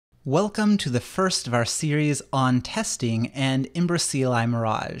Welcome to the first of our series on testing and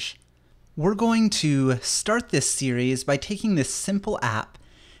ember-cli-mirage. We're going to start this series by taking this simple app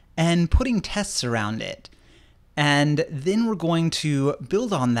and putting tests around it. And then we're going to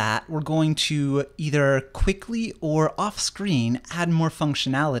build on that. We're going to either quickly or off-screen add more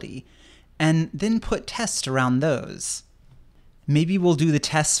functionality, and then put tests around those. Maybe we'll do the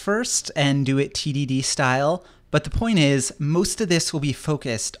tests first and do it TDD style, but the point is, most of this will be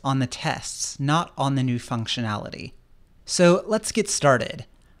focused on the tests, not on the new functionality. So let's get started.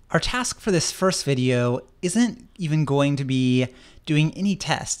 Our task for this first video isn't even going to be doing any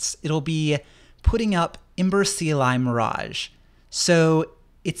tests. It'll be putting up ember-cli-mirage. So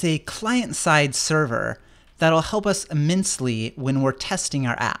it's a client-side server that'll help us immensely when we're testing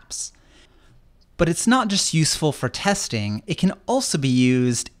our apps. But it's not just useful for testing, it can also be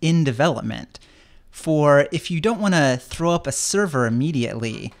used in development. For if you don't want to throw up a server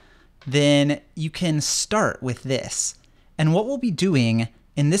immediately, then you can start with this. And what we'll be doing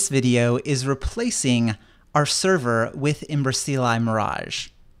in this video is replacing our server with ember-cli-mirage.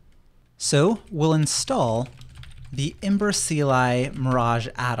 So we'll install the ember-cli-mirage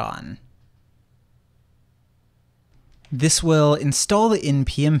add-on. This will install the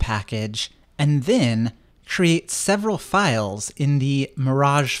npm package and then create several files in the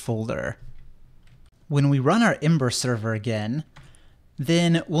Mirage folder. When we run our Ember server again,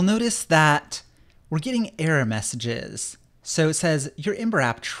 then we'll notice that we're getting error messages. So it says, your Ember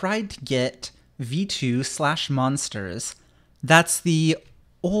app tried to get v2/monsters. That's the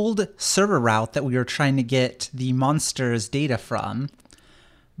old server route that we were trying to get the monsters data from,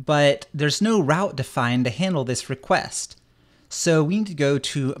 but there's no route defined to handle this request. So we need to go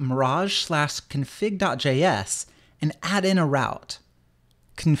to mirage/config.js and add in a route.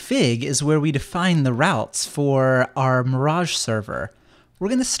 Config is where we define the routes for our Mirage server. We're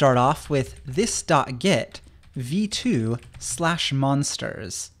going to start off with this.get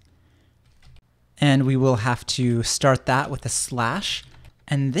v2/monsters. And we will have to start that with a slash.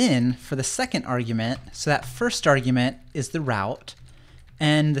 And then for the second argument, so that first argument is the route,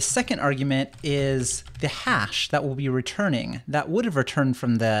 and the second argument is the hash that we'll be returning. That would have returned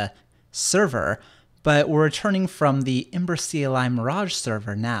from the server, but we're returning from the ember-cli-mirage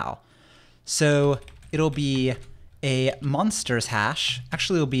server now. So it'll be a monsters hash,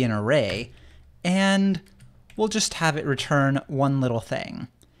 actually it'll be an array, and we'll just have it return one little thing.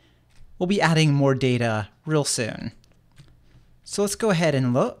 We'll be adding more data real soon. So let's go ahead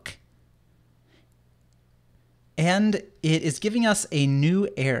and look. And it is giving us a new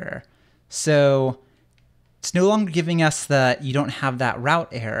error. So it's no longer giving us the you don't have that route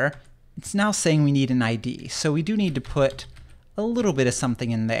error. It's now saying we need an ID, so we do need to put a little bit of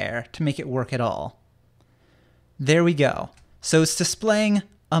something in there to make it work at all. There we go. So it's displaying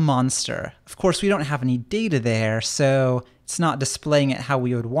a monster. Of course, we don't have any data there, so it's not displaying it how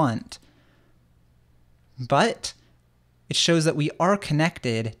we would want. But it shows that we are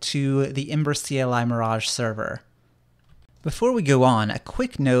connected to the ember-cli-mirage server. Before we go on, a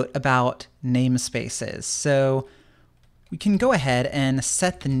quick note about namespaces. So we can go ahead and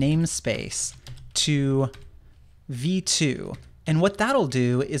set the namespace to v2. And what that'll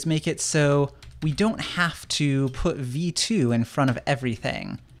do is make it so we don't have to put v2 in front of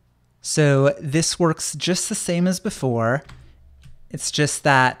everything. So this works just the same as before. It's just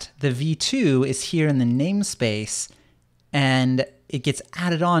that the v2 is here in the namespace, and it gets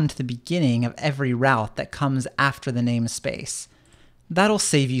added on to the beginning of every route that comes after the namespace. That'll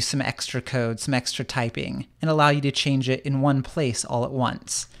save you some extra code, some extra typing, and allow you to change it in one place all at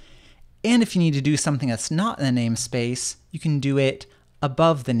once. And if you need to do something that's not in the namespace, you can do it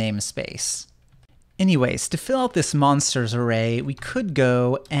above the namespace. Anyways, to fill out this monsters array, we could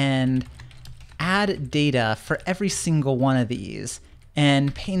go and add data for every single one of these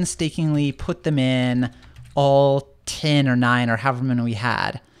and painstakingly put them in all 10 or 9 or however many we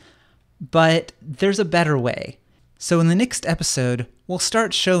had. But there's a better way. So in the next episode, we'll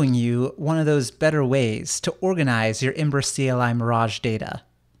start showing you one of those better ways to organize your ember-cli-mirage data.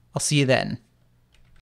 I'll see you then.